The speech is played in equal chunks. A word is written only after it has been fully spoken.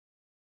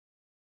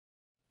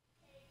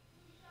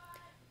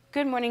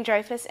Good morning,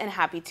 Dreyfus, and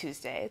happy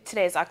Tuesday.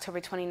 Today is October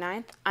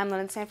 29th. I'm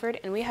London Sanford,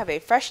 and we have a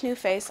fresh new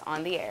face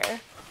on the air.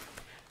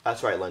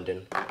 That's right,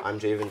 London. I'm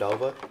Javen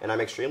Delva, and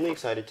I'm extremely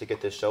excited to get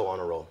this show on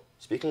a roll.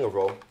 Speaking of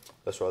roll,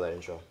 let's roll that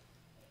intro.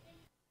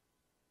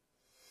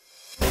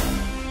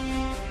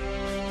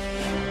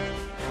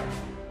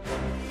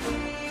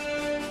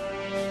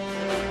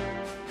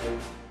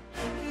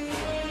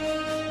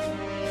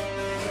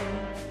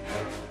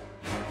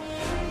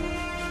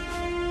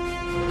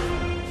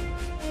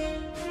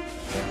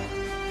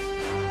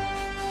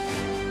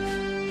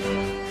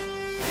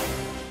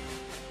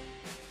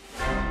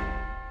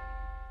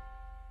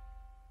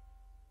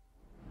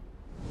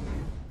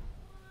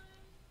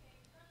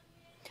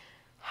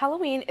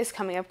 Halloween is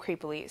coming up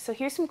creepily, so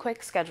here's some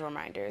quick schedule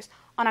reminders.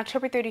 On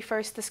October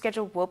 31st, the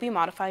schedule will be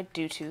modified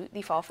due to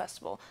the Fall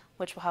Festival,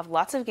 which will have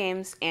lots of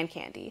games and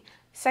candy.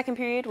 Second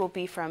period will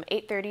be from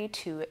 8:30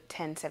 to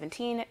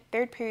 10:17.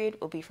 Third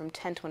period will be from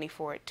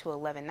 10:24 to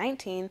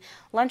 11:19.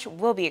 Lunch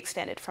will be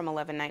extended from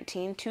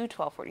 11:19 to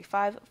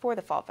 12:45 for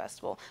the Fall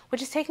Festival,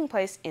 which is taking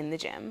place in the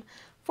gym.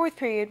 Fourth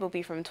period will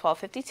be from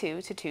 12:52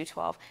 to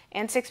 2:12,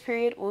 and sixth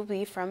period will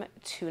be from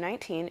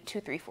 2:19 to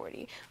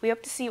 3:40. We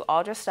hope to see you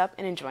all dressed up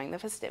and enjoying the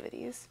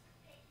festivities.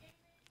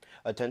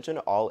 Attention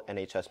all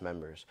NHS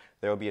members.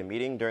 There will be a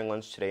meeting during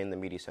lunch today in the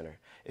Media Center.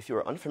 If you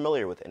are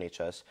unfamiliar with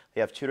NHS,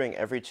 they have tutoring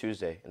every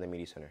Tuesday in the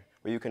Media Center,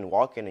 where you can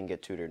walk in and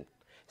get tutored.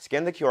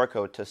 Scan the QR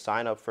code to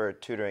sign up for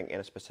tutoring in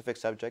a specific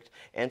subject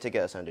and to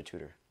get assigned a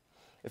tutor.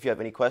 If you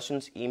have any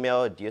questions,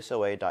 email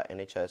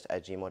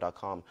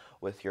dsoa.nhs@gmail.com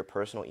with your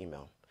personal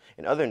email.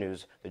 In other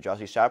news, the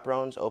Drowsy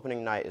Chaperones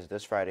opening night is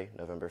this Friday,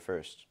 November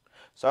 1st.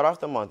 Start off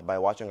the month by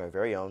watching our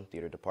very own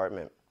theater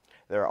department.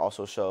 There are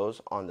also shows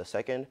on the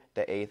 2nd,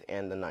 the 8th,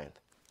 and the 9th.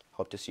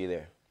 Hope to see you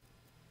there.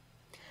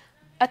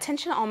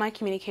 Attention all my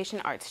Communication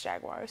Arts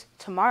Jaguars.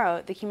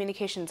 Tomorrow, the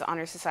Communications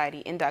Honor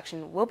Society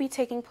induction will be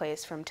taking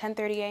place from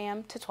 10:30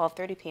 a.m. to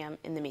 12:30 p.m.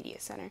 in the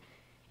Media Center.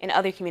 In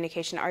other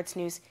communication arts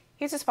news,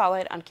 here's a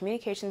spotlight on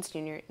Communications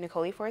Junior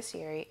Nicole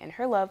Forestieri and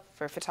her love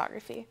for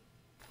photography.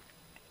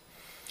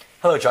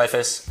 Hello,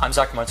 Dreyfus. I'm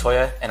Zach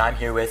Montoya, and I'm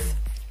here with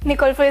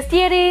Nicole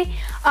Forestieri.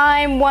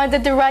 I'm one of the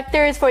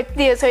directors for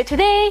DSOA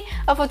Today,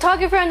 a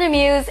photographer on the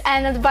Muse,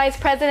 and the vice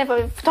president of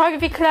a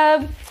photography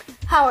club.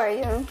 How are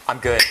you? I'm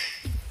good.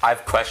 I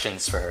have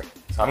questions for her,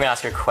 so I'm gonna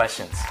ask her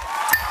questions.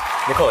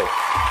 Nicole,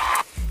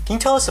 can you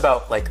tell us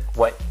about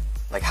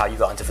how you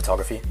got into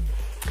photography?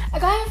 I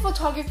got into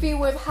photography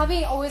with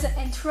having always an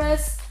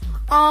interest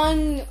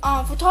on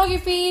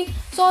photography.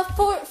 So I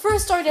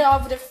first started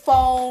off with a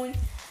phone.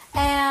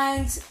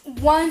 And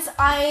once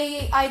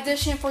I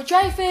auditioned for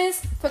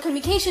Dreyfus for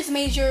communications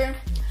major,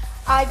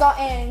 I got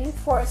in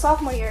for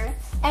sophomore year,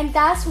 and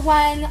that's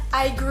when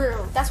I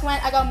grew. That's when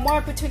I got more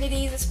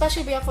opportunities,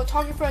 especially being a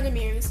photographer on the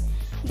Muse.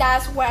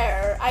 That's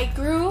where I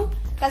grew.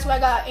 That's where I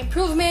got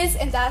improvements,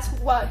 and that's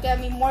what got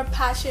me more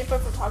passion for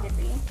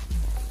photography.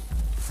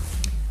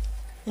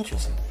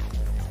 Interesting.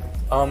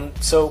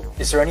 So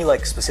is there any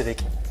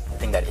specific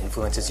thing that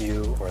influences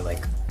you, or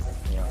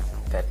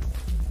that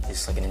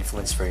is an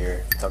influence for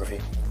your photography?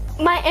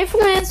 My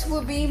influence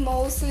would be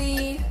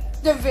mostly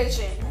the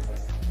vision.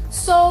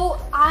 So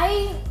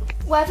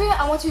whatever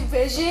I want to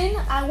vision,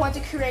 I want to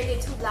create it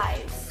to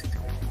life.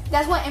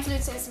 That's what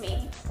influences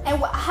me.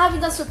 And having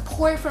the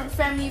support from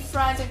family,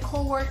 friends, and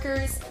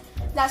co-workers,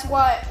 that's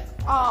what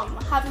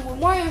having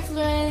more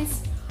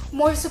influence,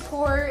 more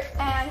support,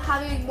 and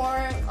having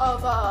more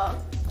of a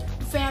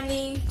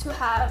family to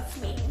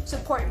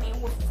support me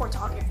with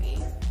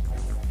photography.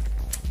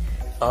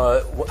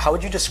 How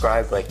would you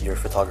describe your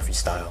photography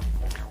style?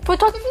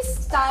 Photography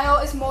style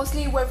is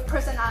mostly with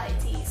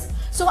personalities.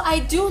 So I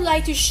do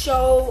like to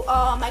show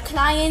my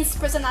clients'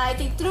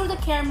 personality through the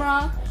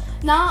camera,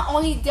 not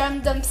only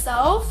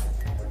themselves,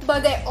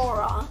 but their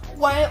aura.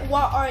 What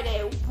are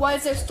they? What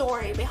is their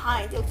story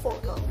behind their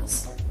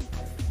photos?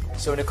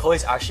 So Nicole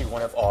is actually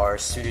one of our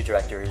studio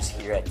directors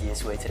here at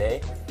DSOA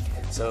Today.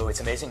 So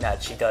it's amazing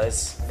that she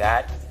does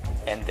that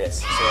and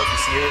this. So if you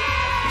see her,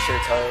 be sure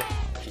to tell her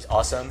she's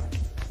awesome.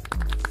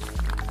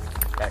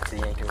 Back to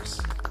the anchors.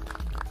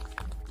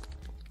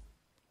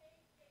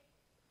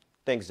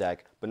 Thanks,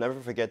 Zach, but never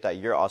forget that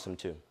you're awesome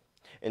too.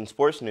 In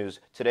sports news,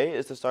 today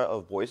is the start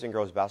of boys and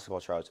girls basketball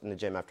tryouts in the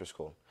gym after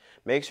school.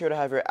 Make sure to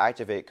have your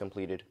Activate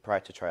completed prior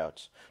to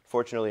tryouts.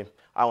 Fortunately,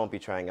 I won't be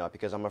trying out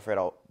because I'm afraid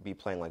I'll be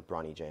playing like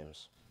Bronny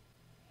James.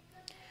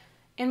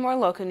 In more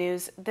local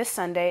news, this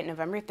Sunday,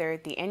 November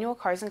 3rd, the annual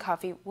Cars and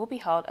Coffee will be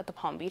held at the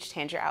Palm Beach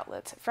Tanger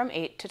Outlets from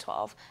 8 to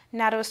 12.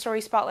 Now to a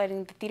story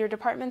spotlighting the theater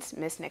department's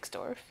Miss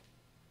Nixdorf.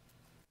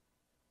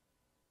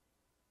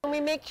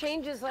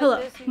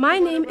 Hello, my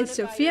name is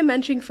Sophia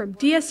Menching from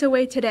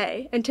DSOA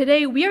Today, and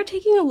today we are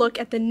taking a look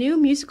at the new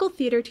musical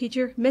theater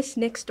teacher, Miss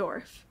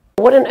Nixdorf.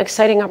 What an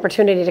exciting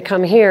opportunity to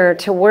come here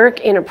to work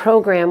in a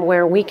program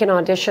where we can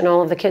audition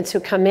all of the kids who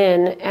come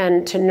in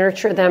and to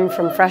nurture them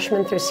from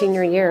freshman through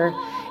senior year.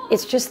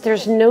 It's just,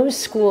 there's no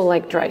school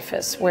like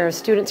Dreyfus where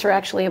students are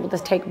actually able to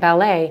take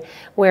ballet,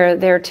 where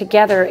they're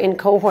together in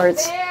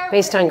cohorts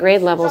based on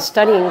grade levels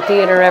studying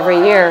theater every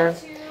year.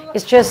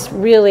 It's just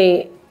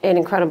really an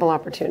incredible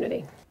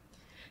opportunity.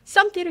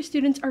 Some theater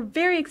students are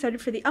very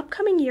excited for the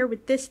upcoming year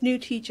with this new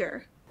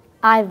teacher.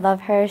 I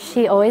love her.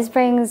 She always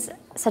brings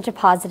such a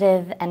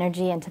positive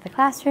energy into the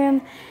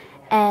classroom,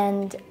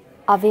 and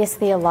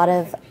obviously a lot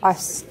of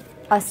us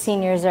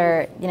seniors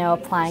are,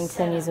 applying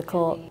to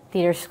musical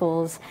theater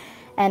schools,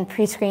 and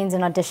pre-screens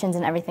and auditions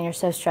and everything are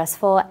so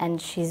stressful, and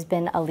she's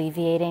been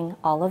alleviating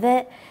all of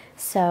it.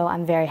 So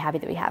I'm very happy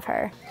that we have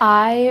her.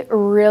 I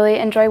really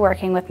enjoy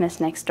working with Miss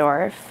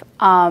Nixdorf.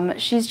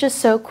 She's just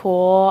so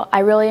cool. I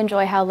really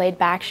enjoy how laid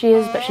back she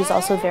is, but she's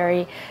also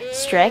very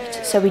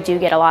strict, so we do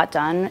get a lot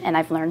done, and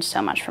I've learned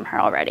so much from her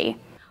already.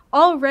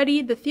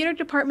 Already, the theater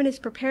department is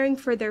preparing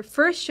for their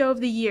first show of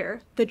the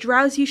year, The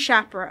Drowsy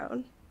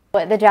Chaperone.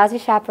 The Drowsy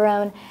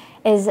Chaperone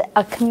is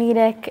a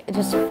comedic,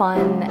 just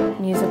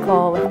fun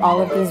musical with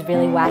all of these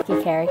really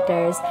wacky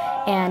characters,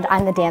 and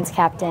I'm the dance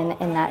captain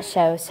in that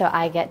show, so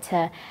I get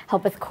to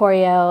help with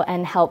choreo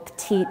and help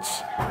teach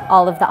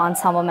all of the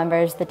ensemble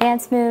members the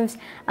dance moves,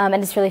 and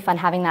it's really fun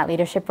having that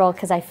leadership role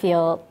because I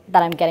feel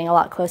that I'm getting a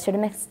lot closer to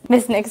Miss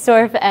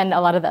Nixdorf and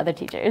a lot of the other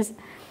teachers.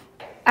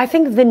 I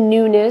think the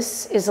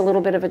newness is a little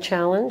bit of a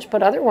challenge,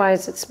 but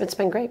otherwise it's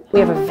been great.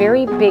 We have a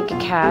very big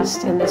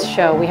cast in this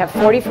show. We have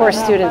 44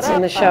 students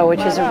in the show,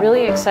 which is a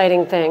really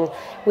exciting thing.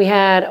 We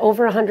had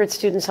over 100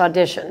 students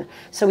audition,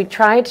 so we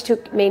tried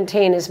to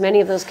maintain as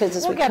many of those kids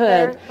as we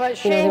could.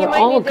 They were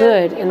all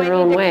good in their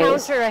own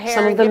ways.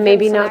 Some of them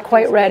maybe not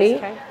quite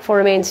ready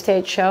for a main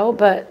stage show,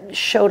 but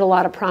showed a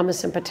lot of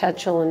promise and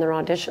potential in their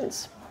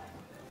auditions.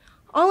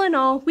 All in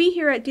all, we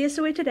here at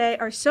DSOA Today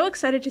are so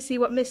excited to see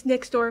what Miss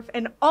Nixdorf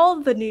and all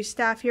of the new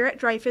staff here at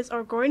Dreyfus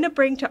are going to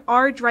bring to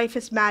our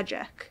Dreyfus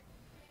magic.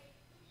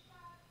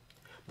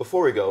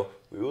 Before we go,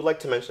 we would like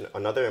to mention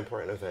another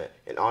important event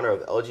in honor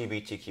of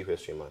LGBTQ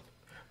History Month.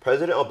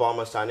 President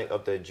Obama signing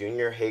of the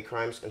Junior Hate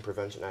Crimes and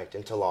Prevention Act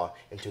into law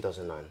in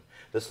 2009.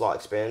 This law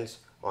expands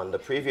on the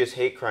previous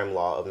hate crime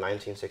law of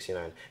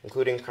 1969,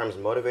 including crimes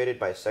motivated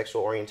by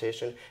sexual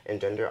orientation and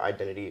gender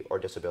identity or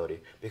disability,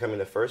 becoming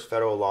the first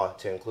federal law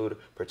to include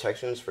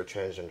protections for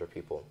transgender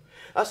people.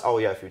 That's all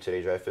we have for you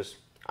today, Dreyfus.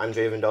 I'm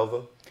Jay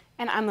Vandelva.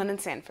 And I'm Lennon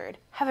Sanford.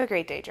 Have a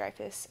great day,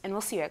 Dreyfus, and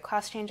we'll see you at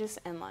class changes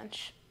and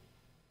lunch.